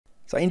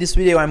So in this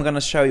video I'm going to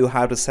show you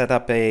how to set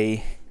up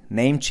a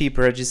Namecheap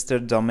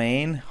registered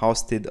domain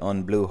hosted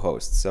on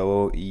Bluehost.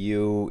 So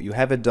you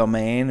have a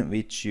domain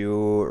which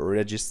you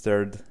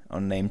registered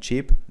on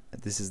Namecheap.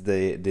 This is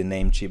the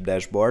Namecheap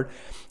dashboard,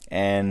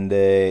 and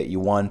you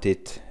want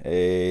it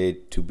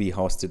to be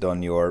hosted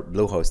on your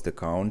Bluehost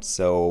account.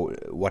 So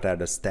what are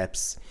the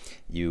steps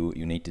you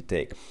need to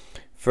take?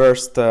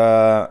 First,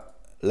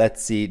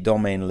 let's see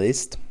domain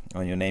list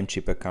on your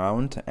Namecheap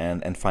account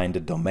and find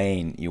the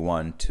domain you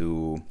want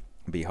to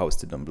be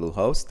hosted on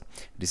Bluehost.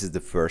 This is the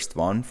first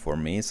one for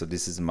me, so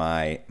this is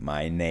my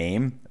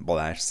name,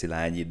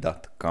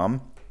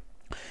 balázsszilágyi.com,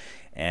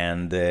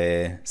 and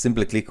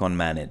simply click on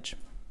manage.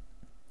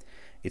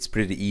 It's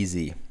pretty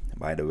easy,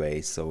 by the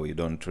way, so you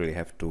don't really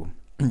have to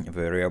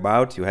worry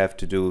about. You have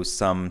to do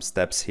some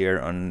steps here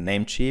on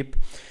Namecheap,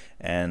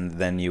 and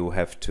then you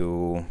have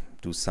to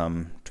do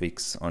some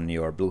tweaks on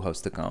your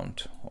Bluehost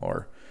account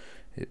or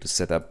to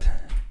set up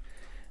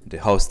the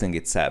hosting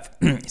itself.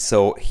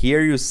 So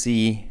here you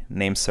see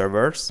name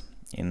servers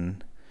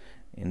in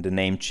the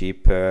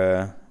Namecheap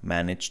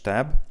manage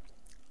tab,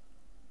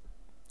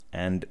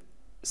 and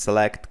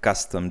select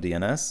custom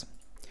DNS,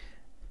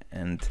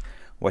 and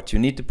what you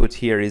need to put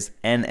here is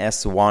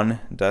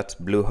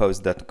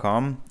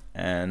ns1.bluehost.com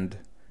and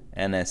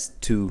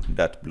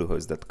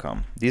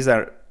ns2.bluehost.com. These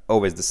are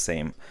always the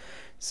same,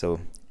 so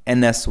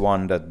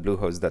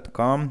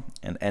ns1.bluehost.com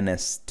and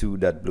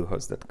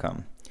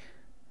ns2.bluehost.com.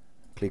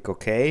 Click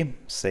OK,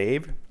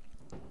 save.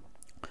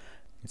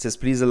 It says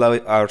please allow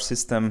our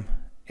system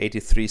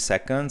 83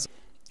 seconds.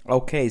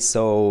 Okay,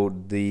 so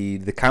the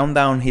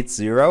countdown hits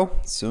 0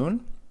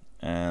 soon,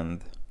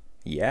 and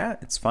yeah,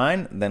 it's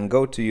fine. Then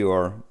go to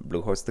your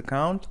Bluehost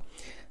account,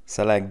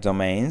 select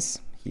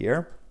domains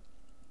here,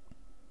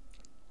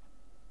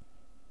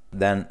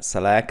 then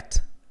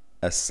select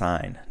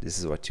assign. This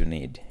is what you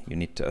need. You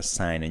need to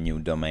assign a new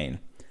domain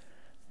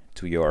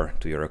to your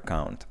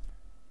account.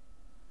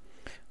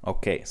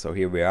 Okay, so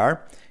here we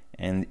are,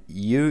 and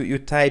you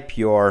type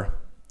your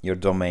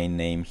domain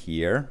name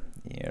here.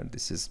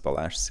 This is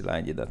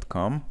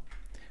balázsszilágyi.com.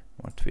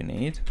 What we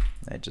need,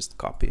 I just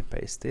copy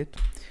paste it.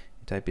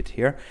 You type it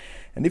here,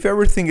 and if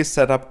everything is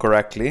set up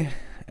correctly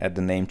at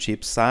the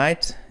Namecheap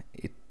site,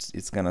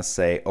 it's gonna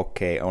say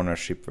okay,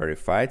 ownership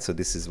verified. So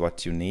this is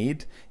what you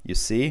need. You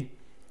see,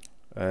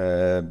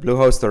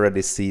 Bluehost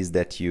already sees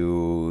that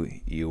you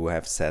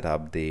have set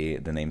up the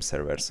name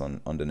servers on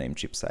the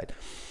Namecheap site.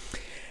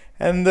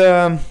 And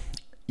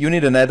you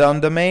need an add-on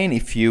domain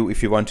if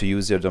you want to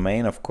use your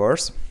domain, of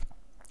course.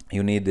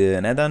 You need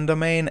an add-on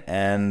domain,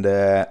 and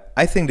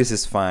I think this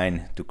is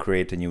fine to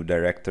create a new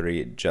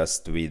directory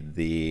just with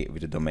the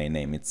domain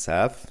name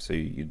itself. So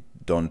you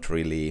don't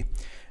really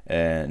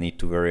need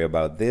to worry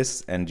about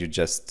this, and you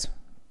just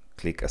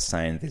click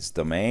assign this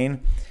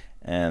domain,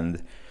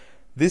 and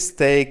this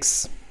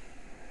takes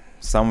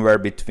somewhere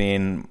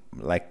between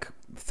like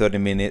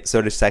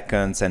 30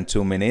 seconds and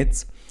 2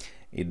 minutes.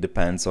 It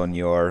depends on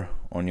your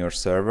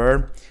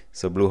server.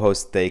 So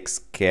Bluehost takes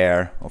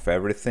care of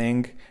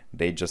everything.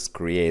 They just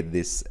create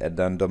this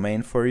add-on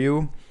domain for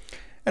you,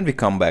 and we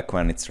come back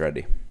when it's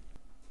ready.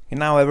 And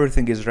now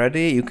everything is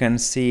ready. You can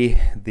see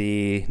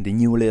the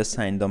newly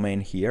assigned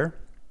domain here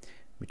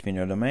between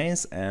your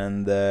domains,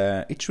 and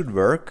it should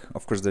work.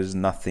 Of course, there's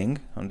nothing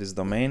on this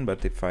domain,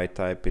 but if I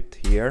type it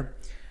here,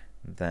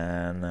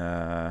 then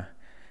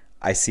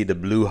I see the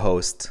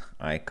Bluehost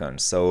icon.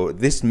 So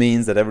this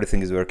means that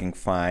everything is working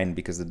fine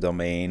because the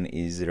domain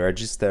is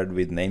registered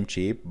with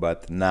Namecheap,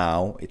 but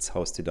now it's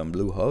hosted on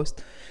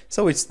Bluehost.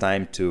 So it's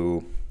time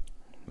to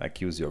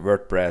use your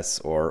WordPress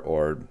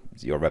or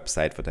your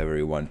website, whatever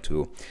you want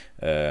to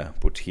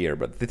put here.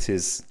 But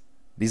these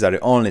are the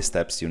only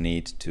steps you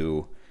need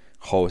to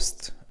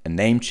host a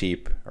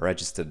Namecheap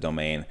registered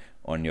domain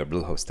on your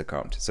Bluehost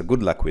account. So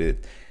good luck with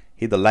it.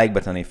 Hit the like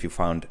button if you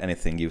found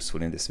anything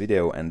useful in this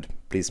video, and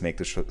please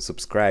make sure to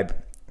subscribe,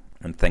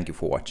 and thank you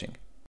for watching.